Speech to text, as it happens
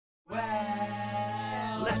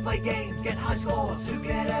let's play games, get high scores. Who could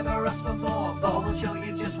ever ask for more? Thor will show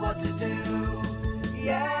you just what to do.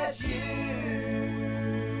 Yes, you.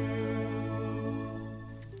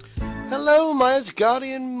 Hello, my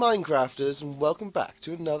Asgardian Minecrafters, and welcome back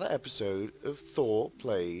to another episode of Thor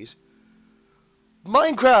Plays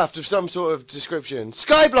Minecraft of some sort of description.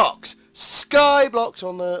 Skyblocks! Skyblocks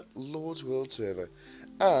on the Lord's World server.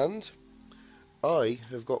 And I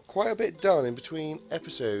have got quite a bit done in between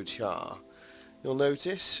episodes here. You'll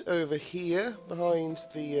notice over here behind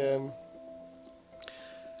the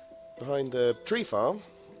tree farm,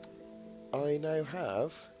 I now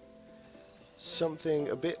have something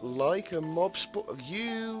a bit like a mob spot.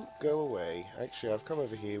 You go away. Actually, I've come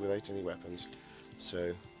over here without any weapons,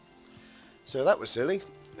 so that was silly.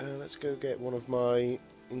 Let's go get one of my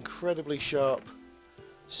incredibly sharp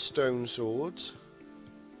stone swords.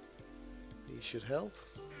 These should help.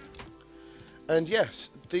 And yes,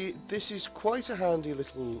 this is quite a handy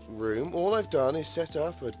little room. All I've done is set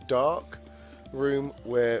up a dark room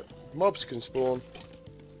where mobs can spawn,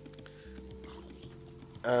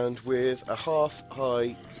 and with a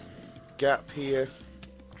half-high gap here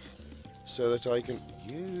so that I can...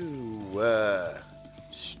 You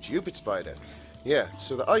stupid spider. Yeah,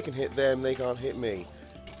 so that I can hit them, they can't hit me.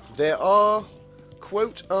 There are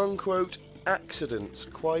quote-unquote accidents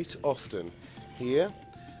quite often here.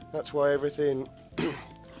 That's why everything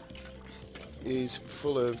is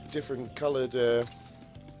full of different coloured...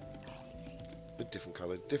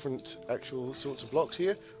 different actual sorts of blocks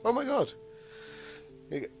here. Oh my god!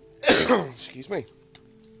 Excuse me.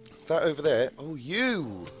 That over there. Oh,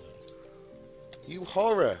 you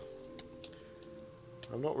horror.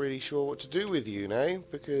 I'm not really sure what to do with you now,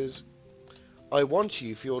 because I want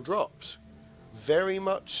you for your drops. Very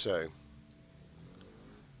much so.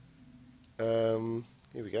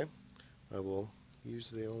 Here we go. I will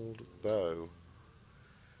use the old bow.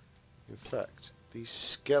 In fact, these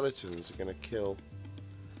skeletons are going to kill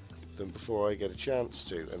them before I get a chance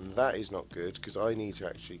to, and that is not good, because I need to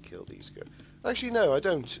actually kill these guys. Actually, no, I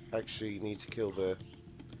don't actually need to kill the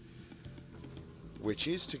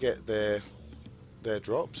witches to get their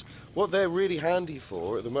drops. What they're really handy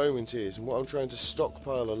for at the moment is, and what I'm trying to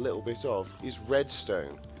stockpile a little bit of, is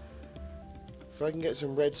redstone. If I can get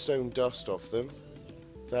some redstone dust off them,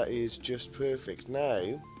 that is just perfect.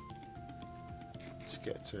 Now, let's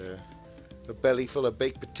get a belly full of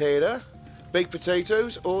baked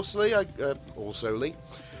potatoes. Also, I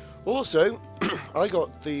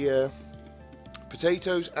got the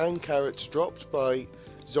potatoes and carrots dropped by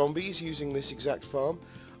zombies using this exact farm.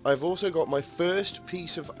 I've also got my first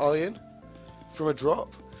piece of iron from a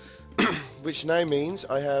drop, which now means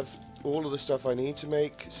I have all of the stuff I need to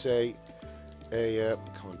make, say, a...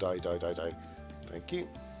 come on, die. Thank you.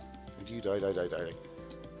 And you die.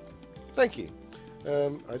 Thank you. I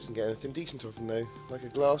didn't get anything decent off them though, like a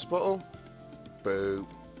glass bottle. Boo.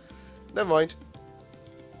 Never mind.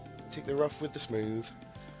 Take the rough with the smooth.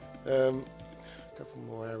 A couple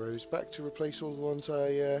more arrows back to replace all the ones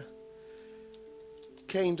I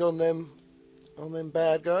caned on them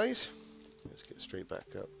bad guys. Let's get straight back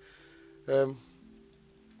up.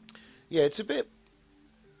 Yeah, it's a bit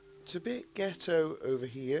ghetto over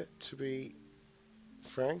here, to be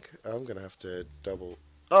frank. I'm gonna have to double...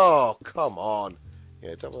 Oh, come on!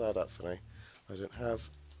 Yeah, double that up for now. I don't have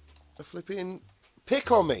a flipping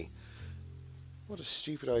pick on me! What a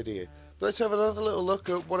stupid idea. But let's have another little look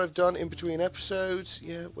at what I've done in between episodes.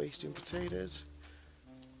 Yeah, wasting potatoes.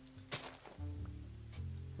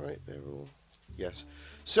 Right, they're all... Yes.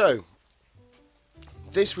 So,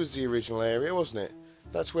 this was the original area, wasn't it?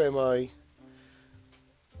 That's where my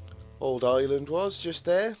old island was, just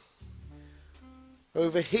there.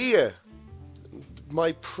 Over here,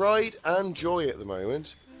 my pride and joy at the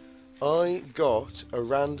moment, I got a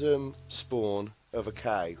random spawn of a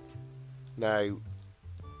cow. Now,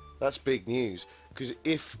 that's big news, because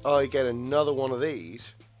if I get another one of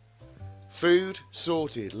these, food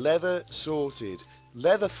sorted, leather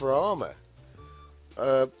for armour.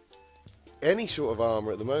 Any sort of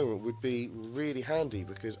armour at the moment would be really handy,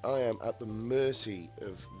 because I am at the mercy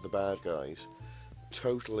of the bad guys,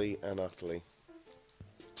 totally and utterly.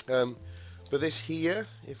 But this here,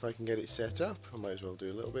 if I can get it set up, I might as well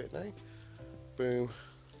do a little bit now. Boom,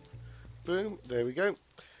 boom, there we go.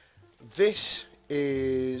 This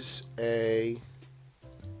is a,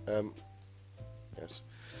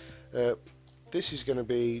 this is going to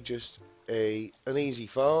be just an easy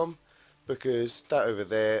farm, because that over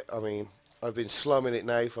there, I mean, I've been slumming it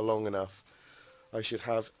now for long enough. I should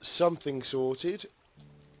have something sorted,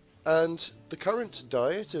 and the current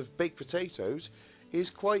diet of baked potatoes is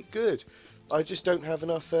quite good. I just don't have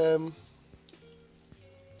enough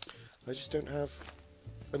I just don't have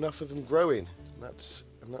enough of them growing.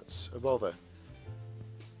 And that's a bother.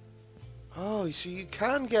 Oh, so you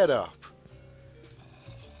can get up.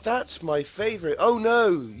 That's my favourite. Oh no,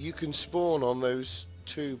 you can spawn on those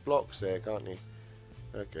 2 blocks there, can't you?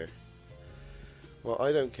 Okay. Well,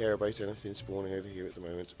 I don't care about anything spawning over here at the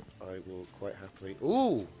moment. I will quite happily...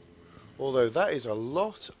 Ooh! Although that is a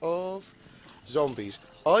lot of zombies.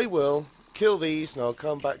 I will kill these and I'll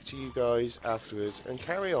come back to you guys afterwards and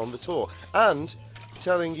carry on the tour. And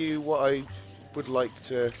telling you what I would like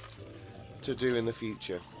to do in the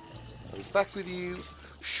future. I'll be back with you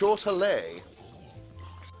shortly.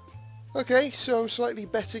 Okay, so I'm slightly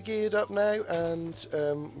better geared up now and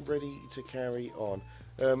ready to carry on.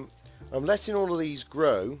 I'm letting all of these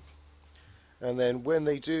grow, and then when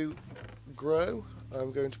they do grow,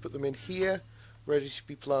 I'm going to put them in here, ready to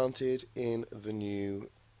be planted in the new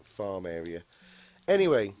farm area.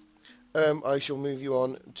 Anyway, I shall move you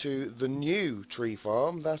on to the new tree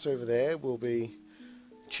farm. That over there will be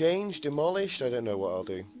changed, demolished, I don't know what I'll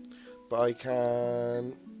do. But I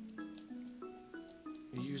can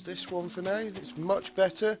use this one for now. It's much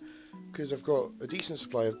better because I've got a decent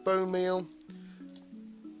supply of bone meal.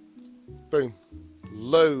 Boom.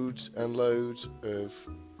 Loads and loads of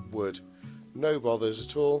wood. No bothers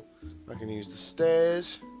at all. I can use the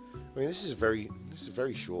stairs. I mean, this is a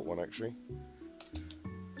very short one actually.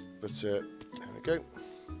 But there we go.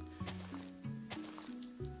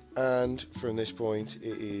 And from this point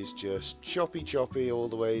it is just choppy all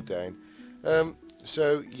the way down.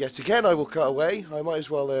 So yet again I will cut away. I might as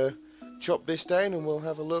well chop this down and we'll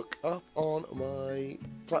have a look up on my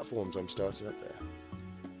platforms I'm starting up there.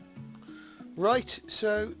 Right,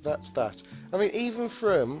 so that's that. I mean, even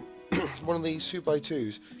from one of these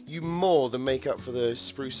 2x2s, you more than make up for the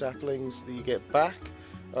spruce saplings that you get back.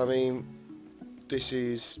 I mean, this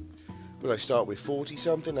is, well, I start with 40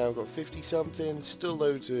 something, now I've got 50 something, still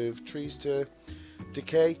loads of trees to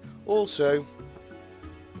decay. Also,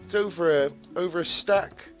 it's over a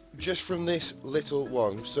stack just from this little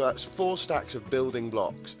one, so that's 4 stacks of building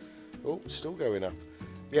blocks. Oh, still going up.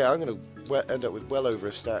 Yeah, I'm going to end up with well over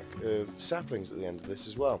a stack of saplings at the end of this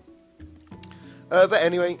as well. But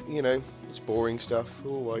anyway, you know, it's boring stuff.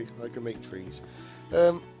 Oh, I can make trees.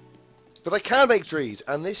 But I can make trees,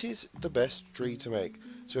 and this is the best tree to make.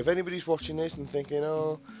 So if anybody's watching this and thinking,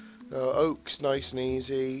 oh, oak's nice and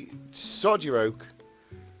easy, sod your oak,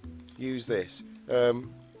 use this.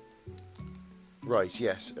 Right,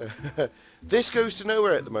 yes. This goes to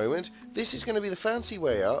nowhere at the moment. This is going to be the fancy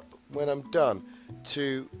way up when I'm done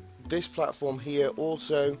to this platform here.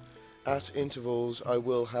 Also, at intervals, I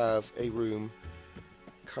will have a room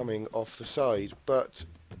coming off the side. But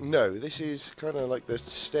no, this is kind of like the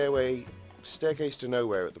staircase to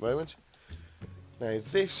nowhere at the moment. Now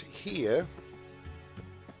this here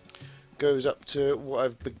goes up to what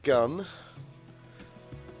I've begun.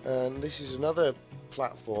 And this is another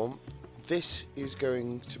platform. This is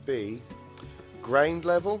going to be ground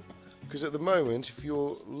level, because at the moment if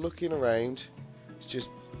you're looking around it's just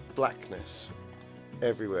blackness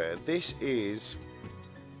everywhere. This is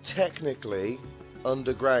technically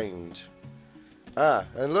underground. Ah,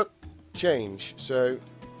 and look, change. So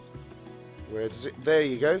where does it, there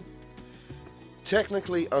you go.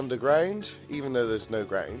 Technically underground, even though there's no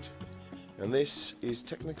ground, and this is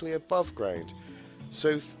technically above ground.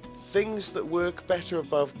 So things that work better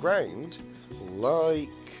above ground, like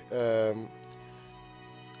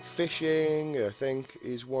fishing, I think,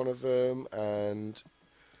 is one of them, and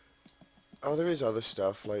oh, there is other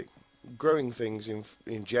stuff like growing things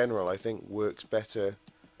in general. I think works better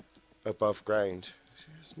above ground.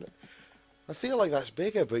 I feel like that's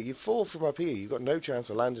bigger, but you fall from up here, you've got no chance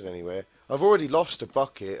of landing anywhere. I've already lost a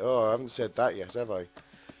bucket. Oh, I haven't said that yet, have I?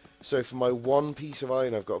 So for my 1 piece of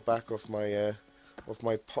iron I've got back off my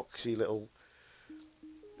poxy little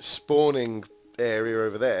spawning area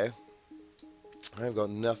over there, I've got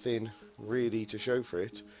nothing really to show for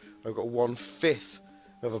it. I've got 1/5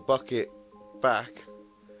 of a bucket back,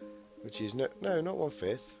 which is no, not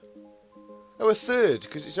 1/5. Oh, 1/3,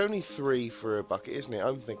 because it's only 3 for a bucket, isn't it?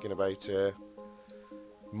 I'm thinking about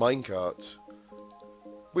minecarts,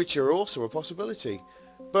 which are also a possibility.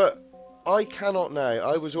 But I cannot now.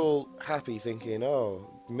 I was all happy thinking, oh,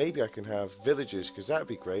 maybe I can have villagers, because that'd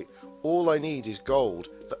be great. All I need is gold.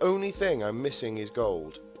 The only thing I'm missing is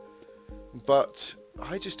gold. But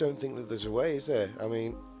I just don't think that there's a way, is there? I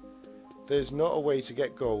mean, there's not a way to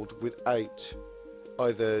get gold without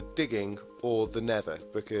either digging or the nether,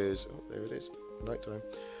 because, oh, there it is, nighttime.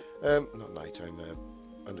 Not nighttime,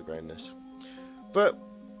 undergroundness. But,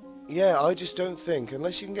 yeah, I just don't think,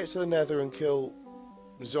 unless you can get to the nether and kill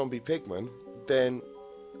zombie pigmen, then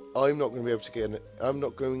I'm not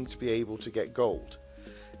going to be able to get gold.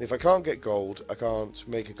 And if I can't get gold, I can't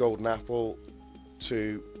make a golden apple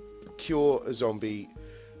to cure a zombie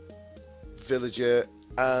villager,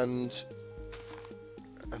 and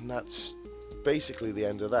that's basically the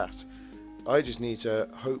end of that. I just need to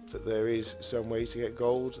hope that there is some way to get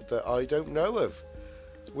gold that I don't know of,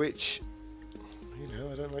 which, you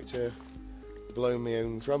know, I don't like to blow my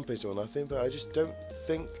own trumpet or nothing, but I just don't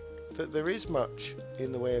think that there is much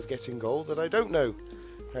in the way of getting gold that I don't know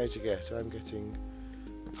how to get. I'm getting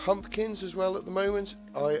pumpkins as well at the moment.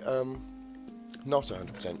 I am not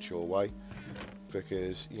 100% sure why,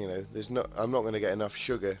 because, you know, I'm not going to get enough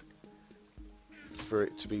sugar for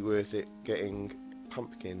it to be worth it getting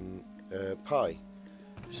pumpkin pie.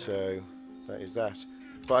 So that is that.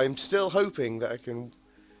 But I'm still hoping that I can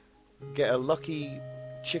get a lucky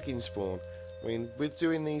chicken spawn. I mean, with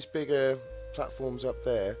doing these bigger platforms up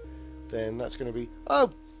there, then that's going to be... Oh,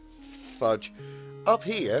 fudge. Up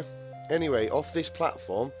here, anyway, off this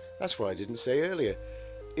platform, that's what I didn't say earlier.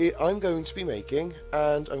 I'm going to be making,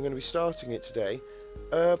 and I'm going to be starting it today,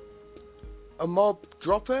 a mob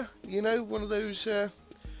dropper, you know, one of those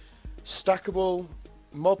stackable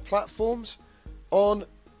mob platforms on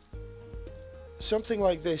something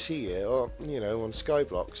like this here, or, you know, on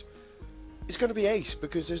Skyblocks. It's going to be ace,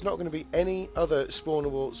 because there's not going to be any other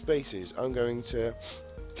spawnable spaces. I'm going to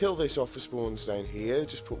kill this off for spawns down here,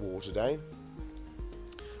 just put water down.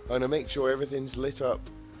 I'm going to make sure everything's lit up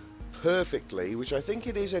perfectly, which I think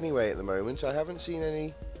it is anyway at the moment. I haven't seen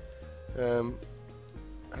any,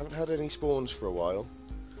 haven't had any spawns for a while.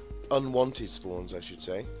 Unwanted spawns, I should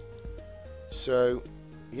say. So,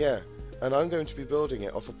 yeah, and I'm going to be building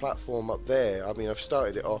it off a platform up there. I mean, I've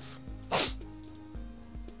started it off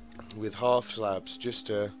with half slabs just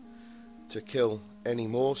to kill any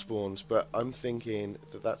more spawns, but I'm thinking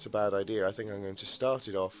that that's a bad idea. I think I'm going to start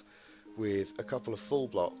it off with a couple of full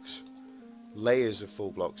blocks, layers of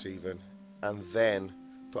full blocks even, and then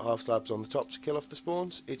put half slabs on the top to kill off the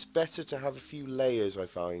spawns. It's better to have a few layers, I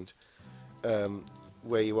find,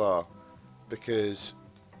 where you are, because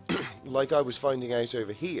like I was finding out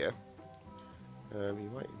over here,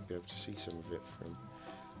 you might even be able to see some of it from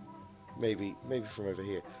maybe from over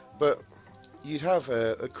here, but you'd have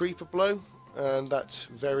a creeper blow, and that's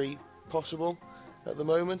very possible at the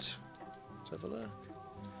moment. Let's have a look.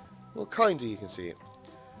 Well, kinda you can see it.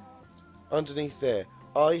 Underneath there,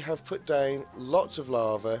 I have put down lots of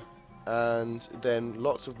lava and then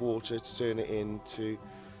lots of water to turn it into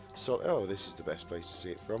solid. Oh, this is the best place to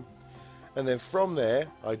see it from. And then from there,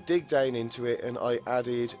 I dig down into it and I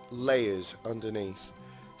added layers underneath.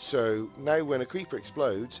 So now when a creeper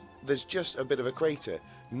explodes, there's just a bit of a crater,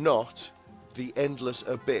 not the endless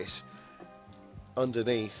abyss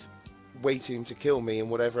underneath waiting to kill me, and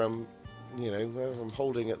whatever I'm, you know, whatever I'm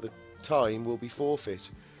holding at the time will be forfeit,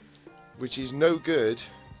 which is no good,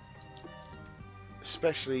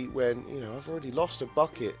 especially when, you know, I've already lost a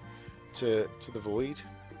bucket to the void.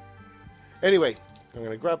 Anyway, I'm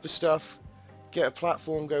going to grab the stuff, get a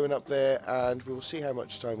platform going up there, and we'll see how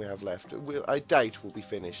much time we have left. I doubt we'll be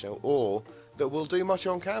finished, or that we'll do much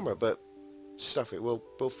on camera, but stuff it, we'll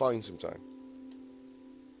find some time.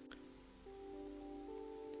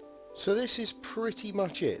 So this is pretty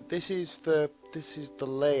much it. This is the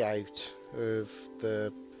layout of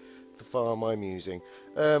the farm I'm using.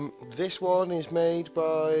 This one is made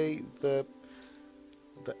by the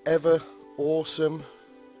ever awesome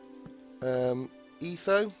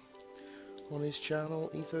Etho on his channel,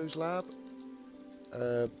 Etho's Lab.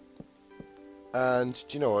 And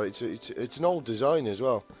do you know what? It's an old design as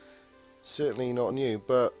well. Certainly not new,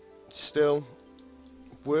 but still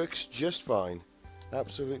works just fine.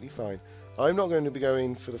 Absolutely fine. I'm not going to be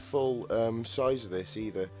going for the full size of this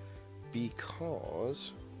either,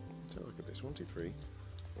 because let's have a look at this. 1, 2, 3,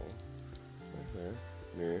 4, right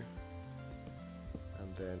there,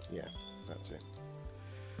 and then yeah, that's it.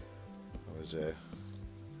 I was a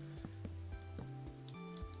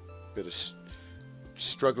bit of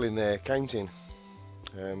struggling there counting,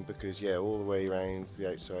 because yeah, all the way around the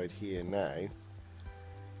outside here now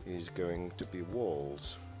is going to be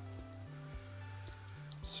walls.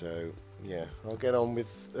 So yeah, I'll get on with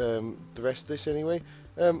the rest of this anyway.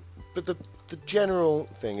 But the general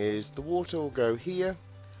thing is the water will go here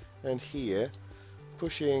and here,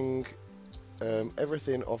 pushing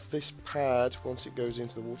everything off this pad once it goes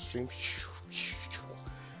into the water stream,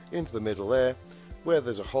 into the middle there, where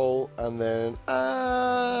there's a hole, and then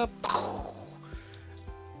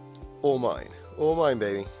all mine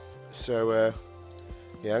baby. So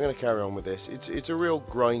yeah, I'm going to carry on with this. It's a real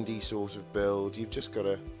grindy sort of build. You just got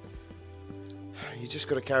to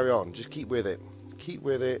carry on. Just keep with it. keep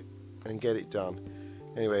with it and get it done.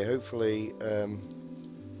 Anyway, hopefully,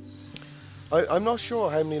 I'm not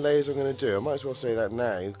sure how many layers I'm going to do. I might as well say that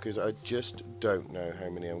now, because I just don't know how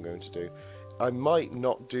many I'm going to do. I might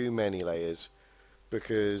not do many layers,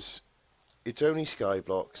 because it's only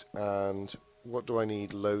Skyblocks, and what do I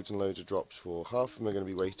need loads and loads of drops for? Half of them are going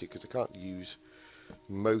to be wasted, because I can't use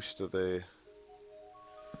most of the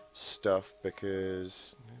stuff,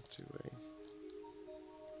 because...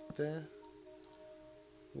 There.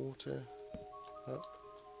 Water. Up.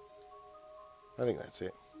 I think that's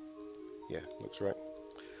it. Yeah, looks right.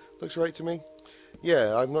 Looks right to me.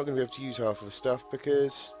 Yeah, I'm not going to be able to use half of the stuff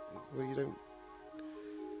because, well, you don't...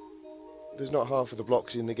 There's not half of the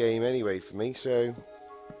blocks in the game anyway for me, so, you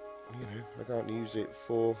know, I can't use it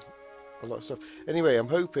for a lot of stuff. Anyway, I'm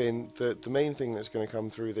hoping that the main thing that's going to come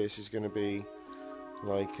through this is going to be,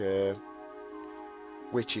 like,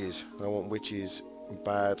 witches. I want witches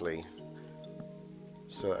badly,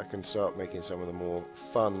 so I can start making some of the more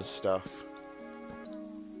fun stuff.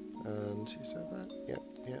 And is that?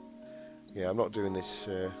 Yeah, I'm not doing this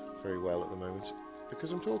very well at the moment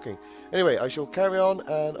because I'm talking. Anyway, I shall carry on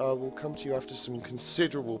and I will come to you after some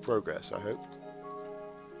considerable progress, I hope.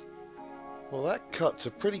 Well, that cuts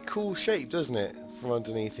a pretty cool shape, doesn't it, from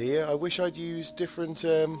underneath here. I wish I'd used different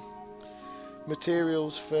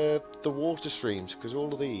materials for the water streams, because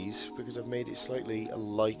all of these, because I've made it slightly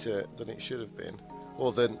lighter than it should have been,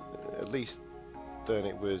 or than, at least than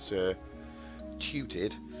it was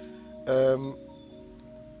tuted.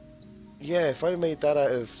 Yeah, if I'd made that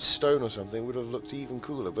out of stone or something, it would have looked even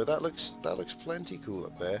cooler. But that looks plenty cool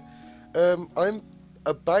up there. I'm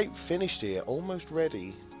about finished here, almost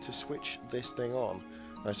ready to switch this thing on.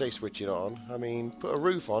 When I say switch it on, I mean put a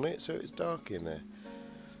roof on it so it's dark in there.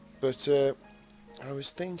 But I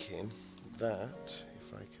was thinking that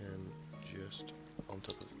if I can just on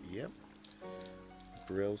top of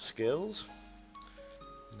drill skills,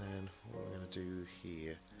 and then what I'm going to do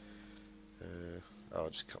here. I'll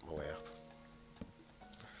just cut my way up.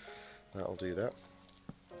 That'll do that.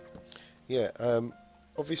 Yeah,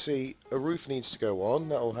 obviously a roof needs to go on.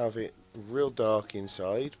 That'll have it real dark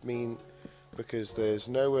inside. Because there's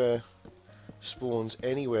no spawns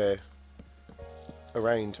anywhere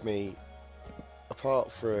around me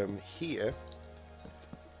apart from here.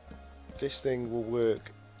 This thing will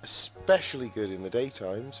work especially good in the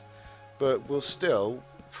daytimes, but will still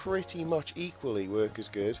pretty much equally work as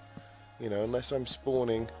good. You know, unless I'm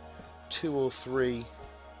spawning 2 or 3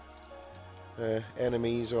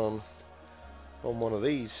 enemies on one of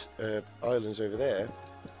these islands over there,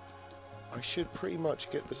 I should pretty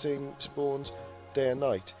much get the same spawns day and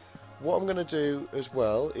night. What I'm going to do as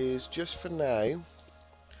well is, just for now,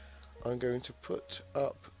 I'm going to put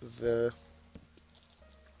up the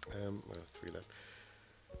well, 3 left.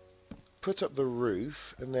 Put up the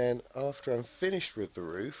roof, and then after I'm finished with the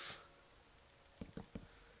roof,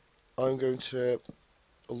 I'm going to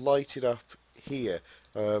light it up here,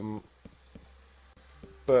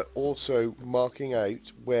 but also marking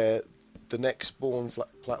out where the next spawn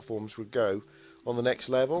platforms would go on the next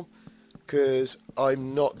level, because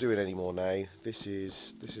I'm not doing any more now. This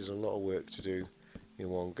is a lot of work to do in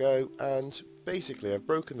one go, and basically I've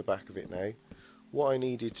broken the back of it now. What I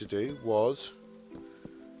needed to do was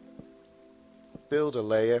build a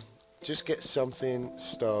layer, just get something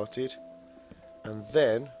started, and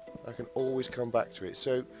then I can always come back to it.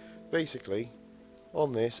 So basically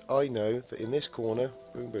on this, I know that in this corner,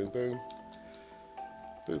 boom boom boom,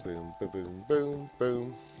 boom boom boom boom boom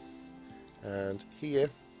boom, and here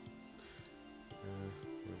where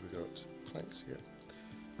have we got planks here?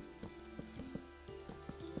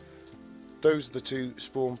 Those are the 2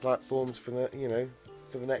 spawn platforms for the, you know,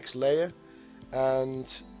 for the next layer,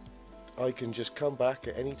 and I can just come back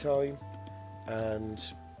at any time and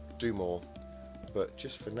do more. But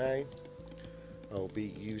just for now, I'll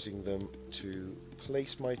be using them to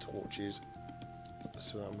place my torches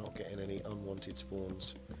so that I'm not getting any unwanted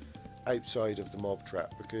spawns outside of the mob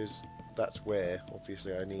trap, because that's where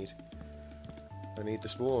obviously I need the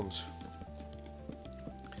spawns.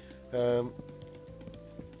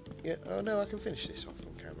 Yeah, oh no, I can finish this off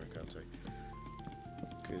on camera, can't I?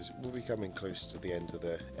 Because we'll be coming close to the end of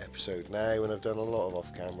the episode now, and I've done a lot of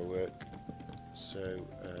off-camera work. So,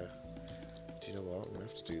 do you know what? I'm going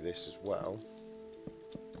to have to do this as well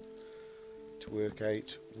to work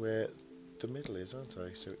out where the middle is, aren't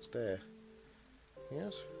I? So it's there.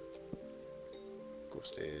 Yes? Of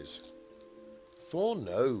course it is. Thor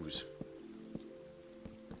knows.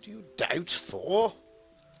 Do you doubt Thor?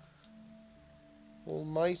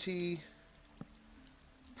 Almighty,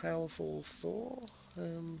 powerful Thor,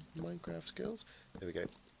 Minecraft skills. There we go.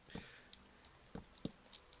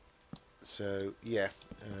 So yeah,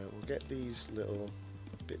 we'll get these little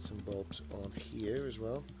bits and bobs on here as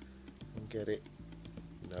well, and get it,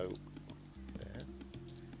 no, there,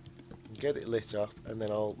 and get it lit up, and then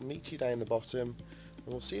I'll meet you down the bottom, and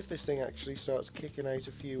we'll see if this thing actually starts kicking out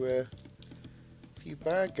a few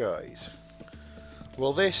bad guys.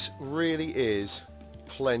 Well, this really is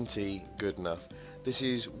plenty good enough. This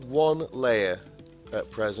is one layer at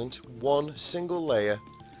present, one single layer,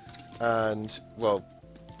 and well,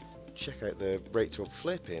 check out the rates of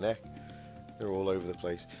flipping, eh? They're all over the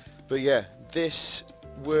place. But yeah, this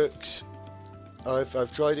works.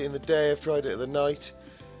 I've tried it in the day, I've tried it at the night.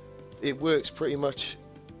 It works pretty much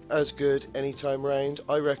as good any time round.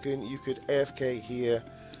 I reckon you could AFK here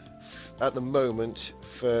at the moment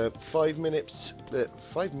for 5 minutes,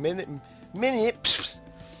 5 minutes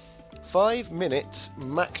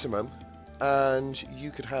maximum, and you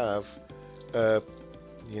could have,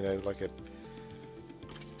 you know, like a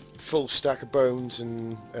full stack of bones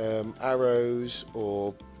and arrows,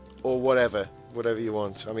 or whatever you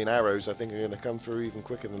want. I mean, arrows I think are going to come through even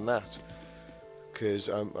quicker than that, because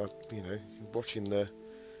I'm you know, watching the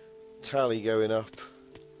tally going up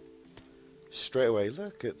straight away.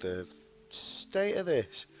 Look at the state of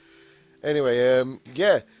this. Anyway,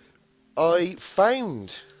 yeah, I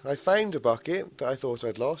found a bucket that I thought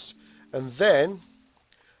I'd lost, and then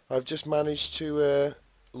I've just managed to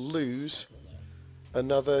lose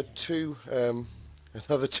another two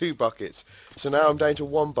buckets. So now I'm down to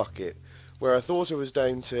 1 bucket, where I thought I was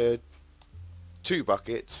down to 2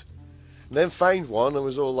 buckets, and then found one and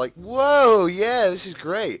was all like, whoa, yeah, this is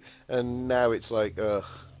great. And now it's like, ugh,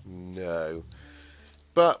 no.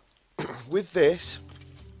 But with this,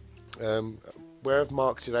 where I've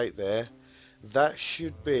marked it out there, that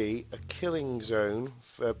should be a killing zone,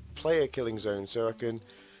 a player killing zone, so I can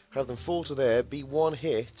have them fall to there, be 1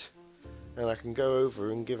 hit, and I can go over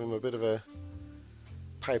and give them a bit of a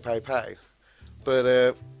pow pow pow.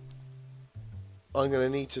 But I'm going to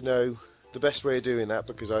need to know the best way of doing that,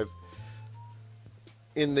 because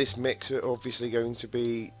in this mix are obviously going to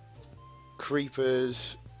be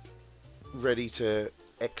creepers ready to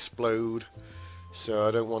explode, so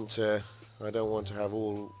I don't want to have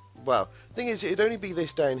all, well, thing is, it'd only be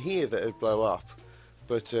this down here that would blow up,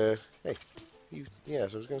 but hey,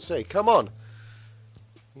 yes, I was going to say, come on,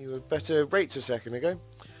 you were better rates a second ago.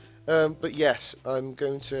 But yes, I'm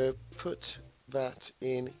going to put that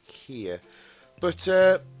in here. But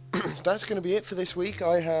that's going to be it for this week.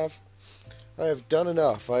 I have done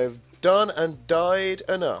enough. I have done and died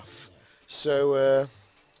enough. So if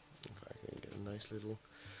I can get a nice little,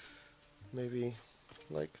 maybe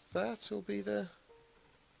like that will be the,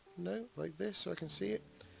 no, like this, so I can see it.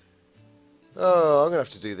 Oh, I'm going to have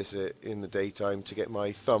to do this in the daytime to get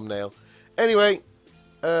my thumbnail. Anyway,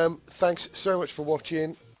 thanks so much for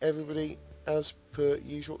watching, everybody. As per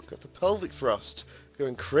usual, got the pelvic thrust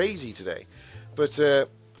going crazy today. But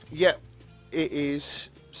yeah, it is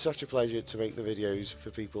such a pleasure to make the videos for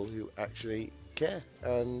people who actually care,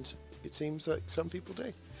 and it seems like some people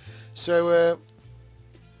do. So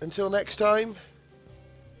until next time,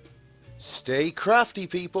 stay crafty,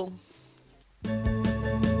 people.